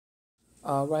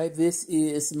All right, this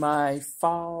is my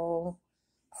fall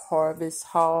harvest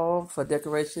haul for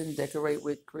decoration. Decorate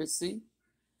with Crissy,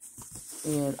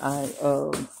 and I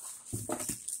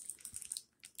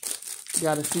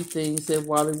got a few things at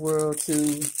Wally World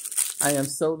too. I am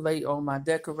so late on my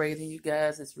decorating, you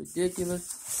guys. It's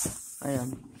ridiculous. I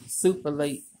am super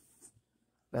late,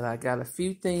 but I got a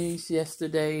few things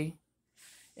yesterday,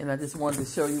 and I just wanted to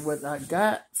show you what I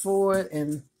got for it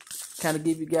and kind of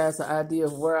give you guys an idea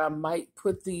of where I might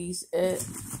put these at.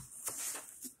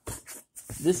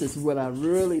 This is what I've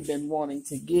really been wanting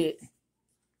to get.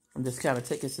 I'm just kind of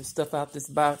taking some stuff out this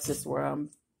box. That's where I'm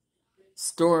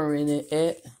storing it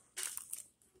at.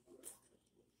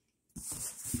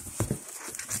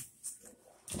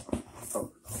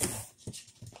 Oh,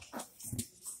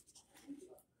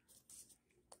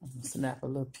 I'm going to snap a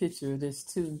little picture of this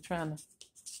too. I'm trying to...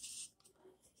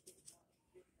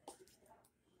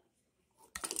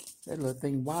 That little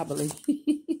thing wobbly.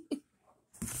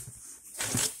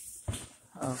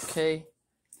 Okay.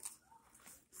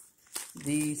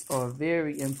 These are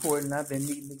very important. I've been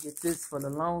needing to get this for the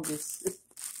longest.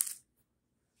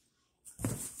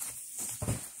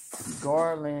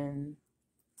 Garland.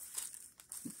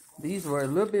 These were a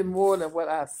little bit more than what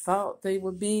I thought they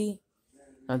would be.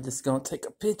 I'm just going to take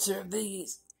a picture of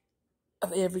these,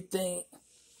 of everything.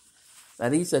 Now,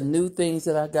 these are new things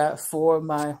that I got for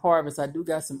my harvest. I do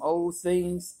got some old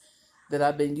things that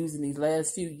I've been using these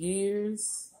last few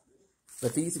years.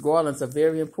 But these garlands are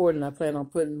very important. I plan on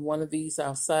putting one of these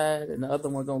outside and the other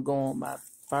one going to go on my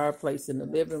fireplace in the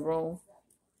living room.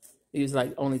 These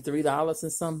like only $3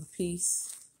 and some piece.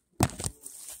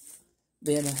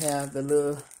 Then I have the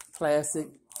little plastic,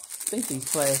 I think these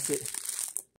plastic